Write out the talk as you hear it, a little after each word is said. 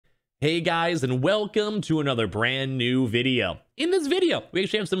Hey guys, and welcome to another brand new video. In this video, we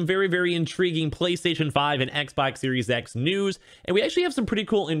actually have some very intriguing PlayStation 5 and Xbox Series X news, and we actually have some pretty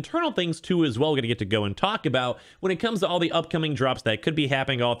cool internal things too as well we're going to get to go and talk about when it comes to all the upcoming drops that could be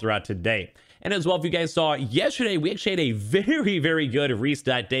happening all throughout today. And as well, if you guys saw yesterday, we actually had a very good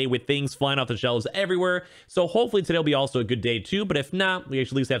restock day with things flying off the shelves everywhere. So hopefully today will be also a good day too, but if not, we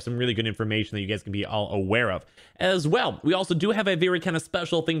actually at least have some really good information that you guys can be all aware of. As well, we also do have a very kind of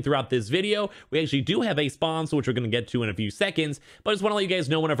special thing throughout this video. We actually do have a sponsor, which we're going to get to in a few seconds, but I just want to let you guys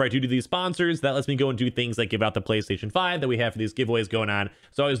know whenever I do these sponsors, that lets me go and do things like give out the PlayStation 5 that we have for these giveaways going on.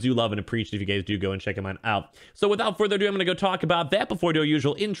 So I always do love and appreciate if you guys do go and check them on out. So without further ado, I'm going to go talk about that before we do our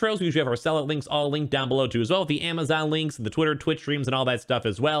usual intros. We usually have our sellout links all linked down below too as well, the Amazon links, the Twitter, Twitch streams, and all that stuff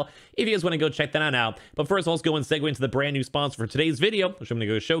as well, if you guys want to go check that on out. But first, let's go and segue into the brand new sponsor for today's video, which I'm going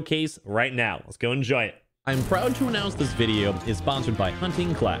to go showcase right now. Let's go enjoy it. I'm proud to announce this video is sponsored by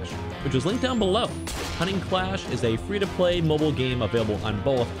Hunting Clash, which is linked down below. Hunting Clash is a free-to-play mobile game available on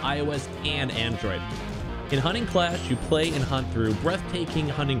both iOS and Android. In Hunting Clash, you play and hunt through breathtaking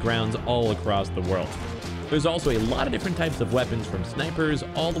hunting grounds all across the world. There's also a lot of different types of weapons, from snipers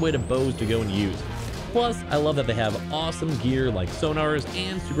all the way to bows to go and use. Plus, I love that they have awesome gear like sonars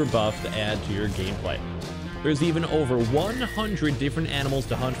and super buffs to add to your gameplay. There's even over 100 different animals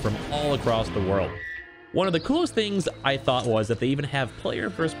to hunt from all across the world. One of the coolest things I thought was that they even have player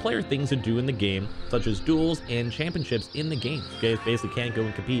versus player things to do in the game, such as duels and championships in the game. You guys basically can't go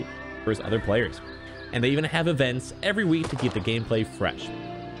and compete versus other players. And they even have events every week to keep the gameplay fresh.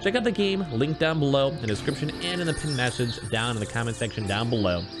 Check out the game, link down below in the description and in the pinned message down in the comment section down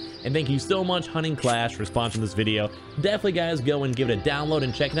below. And thank you so much, Hunting Clash, for sponsoring this video. Definitely, guys, go and give it a download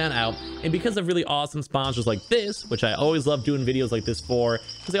and check that out. And because of really awesome sponsors like this, which I always love doing videos like this for,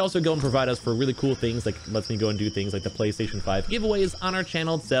 because they also go and provide us for really cool things, like lets me go and do things like the PlayStation 5 giveaways on our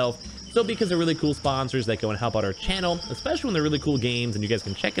channel itself. So because they're really cool sponsors that go and help out our channel, especially when they're really cool games, and you guys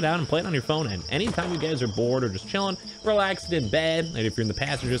can check it out and play it on your phone. And anytime you guys are bored or just chilling, relaxing in bed, and if you're in the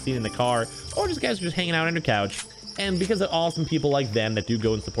passenger seat in the car, or just guys are just hanging out on your couch. And because of awesome people like them that do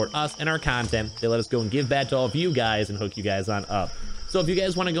go and support us and our content, they let us go and give back to all of you guys and hook you guys on up. So if you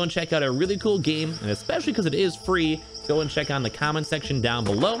guys want to go and check out a really cool game, and especially because it is free, go and check on the comment section down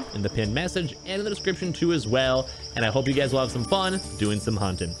below in the pinned message and in the description too as well. And I hope you guys will have some fun doing some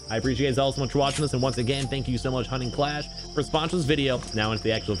hunting. I appreciate you guys all so much for watching this, and once again, thank you so much, Hunting Clash, for sponsoring this video. Now into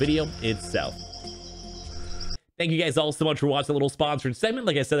the actual video itself. Thank you guys all so much for watching the little sponsored segment.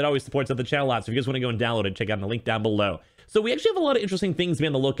 Like I said, it always supports the channel a lot, so if you guys want to go and download it, check out the link down below. So we actually have a lot of interesting things to be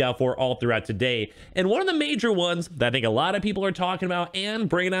on the lookout for all throughout today. And one of the major ones that I think a lot of people are talking about and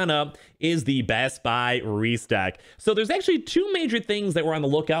bringing on up is the Best Buy restock. So there's actually two major things that we're on the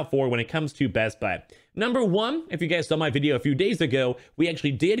lookout for when it comes to Best Buy. Number one, if you guys saw my video a few days ago, we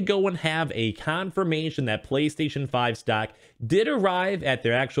actually did go and have a confirmation that PlayStation 5 stock did arrive at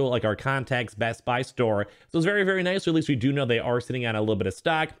their actual, like our contacts Best Buy store. So it's very nice. So at least we do know they are sitting on a little bit of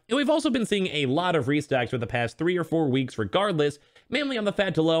stock. And we've also been seeing a lot of restocks for the past 3 or 4 weeks regardless, mainly on the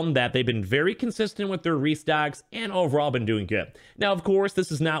fact alone that they've been very consistent with their restocks and overall been doing good. Now, of course,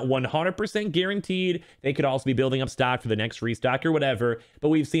 this is not 100% guaranteed. They could also be building up stock for the next restock or whatever, but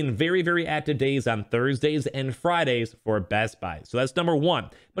we've seen very active days on Thursdays and Fridays for Best Buy. So that's number one.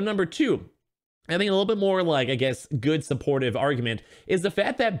 But number two, I think a little bit more like, I guess, good supportive argument is the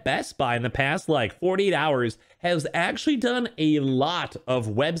fact that Best Buy in the past like 48 hours has actually done a lot of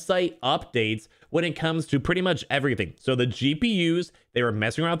website updates when it comes to pretty much everything. So the GPUs, they were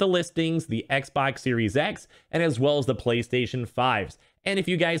messing around with the listings, the Xbox Series X, and as well as the PlayStation 5s. And if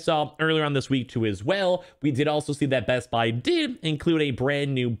you guys saw earlier on this week too as well, we did also see that Best Buy did include a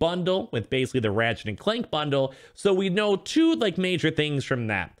brand new bundle with basically the Ratchet and Clank bundle. So we know two like major things from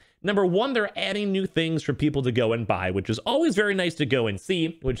that. Number one, they're adding new things for people to go and buy, which is always very nice to go and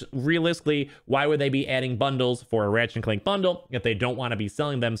see, which realistically, why would they be adding bundles for a Ratchet and Clank bundle if they don't want to be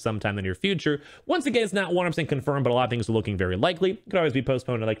selling them sometime in the near future? Once again, it's not 100% confirmed, but a lot of things are looking very likely. It could always be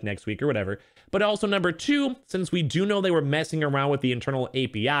postponed to like next week or whatever. But also number two, since we do know they were messing around with the internal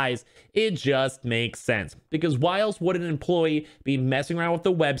APIs, it just makes sense. Because why else would an employee be messing around with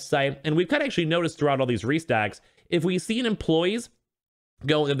the website? And we've kind of actually noticed throughout all these restocks, if we see an employees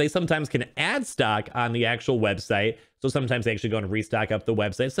they sometimes can add stock on the actual website. So sometimes they actually go and restock up the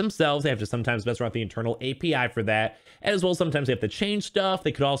websites themselves. They have to sometimes mess around with the internal API for that. As well, sometimes they have to change stuff.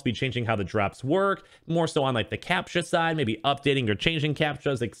 They could also be changing how the drops work, more so on like the captcha side, maybe updating or changing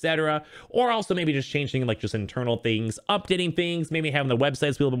captchas, etc. Or also maybe just changing like just internal things, updating things, maybe having the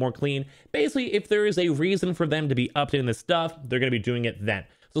websites be a little bit more clean. Basically, if there is a reason for them to be updating this stuff, they're going to be doing it then.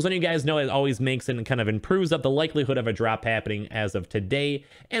 So some of you guys know it always makes and kind of improves up the likelihood of a drop happening as of today.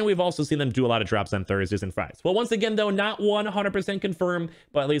 And we've also seen them do a lot of drops on Thursdays and Fridays. Well, once again, though, not 100% confirmed,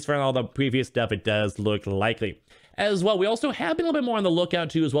 but at least for all the previous stuff, it does look likely. As well, we also have been a little bit more on the lookout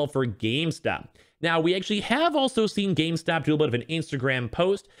too as well for GameStop. Now, we actually have also seen GameStop do a bit of an Instagram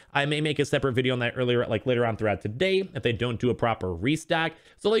post. I may make a separate video on that later on throughout today if they don't do a proper restock.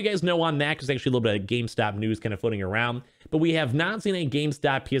 So I'll let you guys know on that because there's actually a little bit of GameStop news kind of floating around. But we have not seen a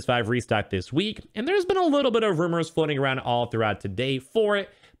GameStop PS5 restock this week, and there's been a little bit of rumors floating around all throughout today for it.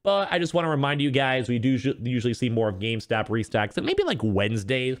 But I just want to remind you guys, we do usually see more of GameStop restocks and maybe like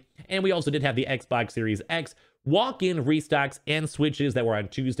Wednesdays. And we also did have the Xbox Series X walk-in restocks and switches that were on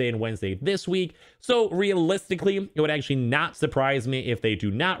Tuesday and Wednesday this week. So realistically, it would actually not surprise me if they do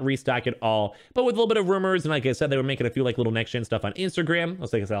not restock at all. But with a little bit of rumors, and like I said, they were making a few like little next-gen stuff on Instagram.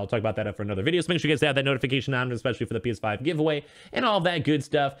 Like I said, I'll talk about that for another video. So make sure you guys have that notification on, especially for the PS5 giveaway and all of that good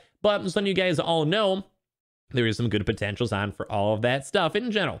stuff. But some of you guys all know there is some good potentials on for all of that stuff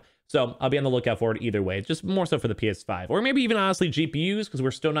in general. So I'll be on the lookout for it either way, just more so for the PS5, or maybe even honestly GPUs, because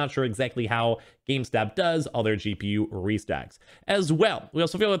we're still not sure exactly how GameStop does all their GPU restocks. As well, we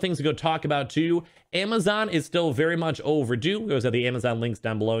also have other things to go talk about too. Amazon is still very much overdue. We always have the Amazon links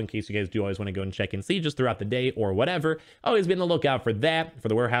down below in case you guys do always want to go and check and see just throughout the day or whatever. Always be on the lookout for that, for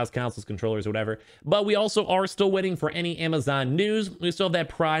the warehouse consoles, controllers, or whatever. But we also are still waiting for any Amazon news. We still have that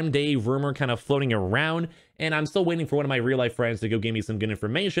Prime Day rumor kind of floating around. And I'm still waiting for one of my real life friends to go give me some good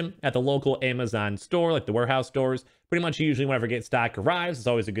information at the local Amazon store, like the warehouse stores. Pretty much usually whenever get stock arrives, it's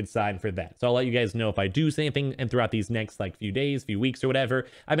always a good sign for that. So I'll let you guys know if I do see anything and throughout these next like few days, few weeks or whatever.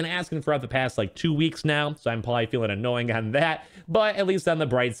 I've been asking throughout the past like 2 weeks now, so I'm probably feeling annoying on that. But at least on the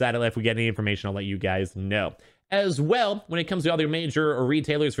bright side, if we get any information, I'll let you guys know. As well, when it comes to other major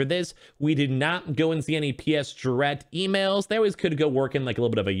retailers for this, we did not go and see any PS Direct emails. They always could go work in like a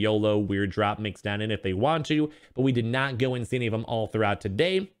little bit of a YOLO weird drop mixed down in if they want to, but we did not go and see any of them all throughout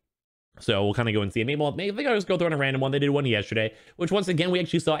today. So we'll kind of go and see. Maybe I'll just go through on a random one. They did one yesterday, which once again, we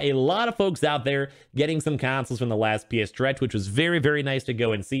actually saw a lot of folks out there getting some consoles from the last PS Direct, which was very, very nice to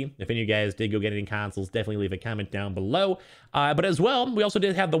go and see. If any of you guys did go get any consoles, definitely leave a comment down below. But as well, we also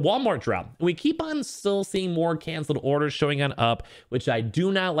did have the Walmart drop. We keep on still seeing more canceled orders showing on up, which I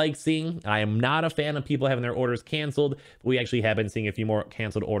do not like seeing. I am not a fan of people having their orders canceled. But we actually have been seeing a few more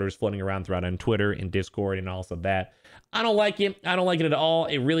canceled orders floating around throughout on Twitter and Discord and also that. I don't like it. I don't like it at all.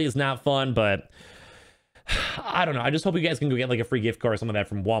 It really is not fun, but I don't know. I just hope you guys can go get like a free gift card or some of that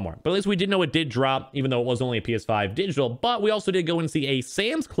from Walmart. But at least we did know it did drop, even though it was only a PS5 digital. But we also did go and see a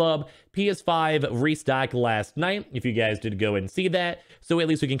Sam's Club PS5 restock last night, if you guys did go and see that. So at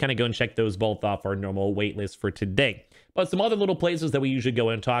least we can kind of go and check those both off our normal wait list for today. But some other little places that we usually go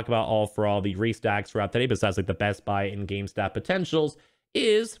and talk about all for all the restocks throughout today, besides like the Best Buy and GameStop potentials,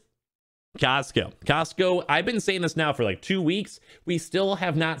 is Costco. I've been saying this now for like 2 weeks. We still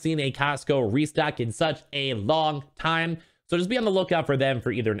have not seen a Costco restock in such a long time. So just be on the lookout for them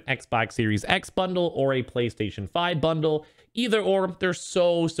for either an Xbox Series X bundle or a PlayStation 5 bundle. Either or, they're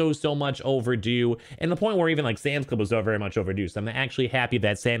so much overdue. And the point where even like Sam's Club was so very much overdue. So I'm actually happy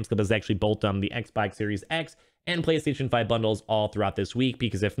that Sam's Club has actually both done the Xbox Series X and PlayStation 5 bundles all throughout this week,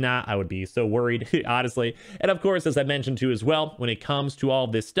 because if not, I would be so worried, honestly. And of course, as I mentioned too as well, when it comes to all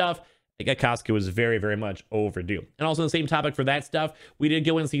this stuff, Costco is very much overdue. And also on the same topic for that stuff, we did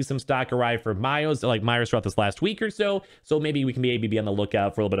go and see some stock arrive for Myers throughout this last week or so. So maybe we can maybe be on the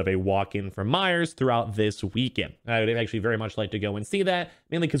lookout for a little bit of a walk-in for Myers throughout this weekend. I would actually very much like to go and see that,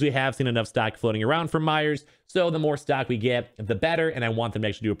 mainly because we have seen enough stock floating around for Myers. So the more stock we get, the better. And I want them to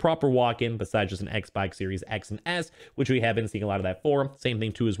actually do a proper walk-in besides just an Xbox Series X and S, which we have been seeing a lot of that for. Same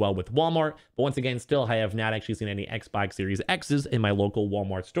thing too as well with Walmart. But once again, still, I have not actually seen any Xbox Series X's in my local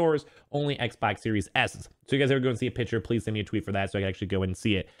Walmart stores, only Xbox Series S's. So you guys ever go and see a picture, please send me a tweet for that so I can actually go and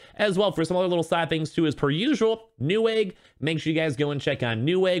see it. As well, for some other little side things too, as per usual, Newegg. Make sure you guys go and check on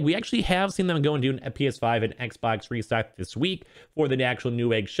Newegg. We actually have seen them go and do a PS5 and Xbox restock this week for the actual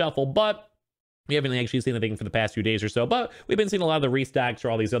Newegg shuffle, but we haven't actually seen anything for the past few days or so, but we've been seeing a lot of the restocks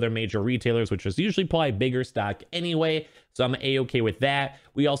for all these other major retailers, which is usually probably bigger stock anyway. So I'm a-okay with that.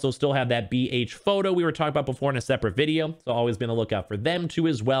 We also still have that BH photo we were talking about before in a separate video. So always been a lookout for them too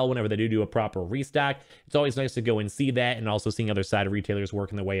as well whenever they do a proper restock. It's always nice to go and see that, and also seeing other side of retailers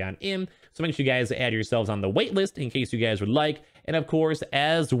working their way on in. So make sure you guys add yourselves on the wait list in case you guys would like. And of course,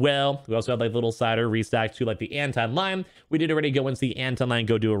 as well, we also have like little cider restock too, like the Anton line. We did already go and see Anton line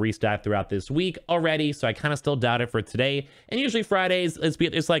go do a restock throughout this week. week already, so I kind of still doubt it for today. And usually Fridays,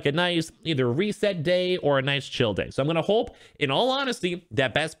 it's like a nice either reset day or a nice chill day. So I'm going to hope, in all honesty,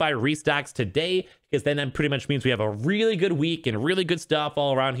 that Best Buy restocks today, because then that pretty much means we have a really good week and really good stuff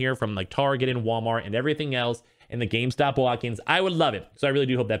all around here from like Target and Walmart and everything else, and the GameStop walk-ins. I would love it. So I really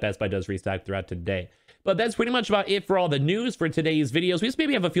do hope that Best Buy does restock throughout today. But that's pretty much about it for all the news for today's videos. We just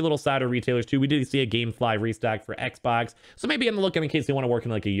maybe have a few little cider retailers too. We did see a GameFly restock for Xbox, so maybe on the lookout in case they want to work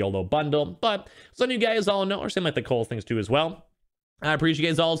in like a YOLO bundle. But some of you guys all know, or same like the Kohl's things too as well. I appreciate you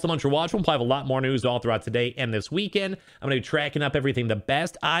guys all so much for watching. We'll probably have a lot more news all throughout today and this weekend. I'm going to be tracking up everything the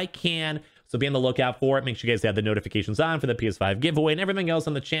best I can, so be on the lookout for it. Make sure you guys have the notifications on for the PS5 giveaway and everything else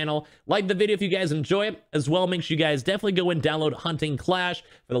on the channel. Like the video if you guys enjoy it. As well, make sure you guys definitely go and download Hunting Clash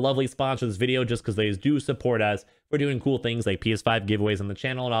for the lovely sponsor of this video, just because they do support us. We're doing cool things like PS5 giveaways on the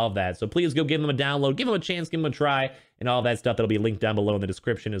channel and all of that. So please go give them a download, give them a chance, give them a try, and all that stuff that'll be linked down below in the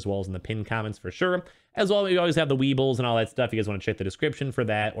description as well as in the pinned comments for sure. As well, we always have the Weebles and all that stuff. You guys want to check the description for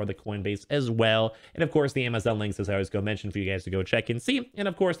that, or the Coinbase as well. And of course, the Amazon links, as I always go mention, for you guys to go check and see. And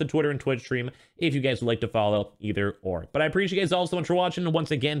of course, the Twitter and Twitch stream if you guys would like to follow either or. But I appreciate you guys all so much for watching. And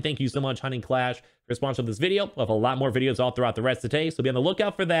once again, thank you so much, Hunting Clash, for sponsoring this video. We'll have a lot more videos all throughout the rest of the day, so be on the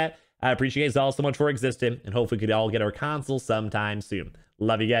lookout for that. I appreciate you guys all so much for existing, and hopefully we could all get our console sometime soon.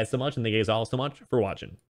 Love you guys so much, and thank you guys all so much for watching.